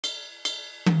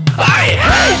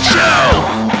hate you!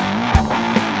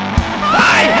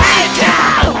 I hate you!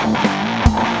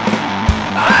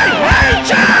 I hate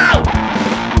you!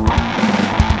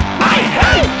 I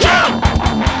hate you!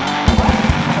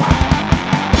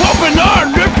 Pumping hard,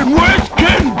 lifting weights,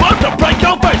 getting butt to break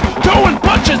your face, throwing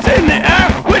punches in the air,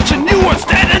 wishing you were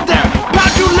standing there.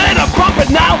 Pound you later, pump it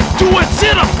now, do it,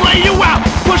 sit or play you out,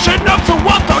 pushing up to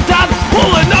walk on down,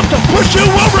 pulling up to push you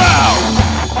around.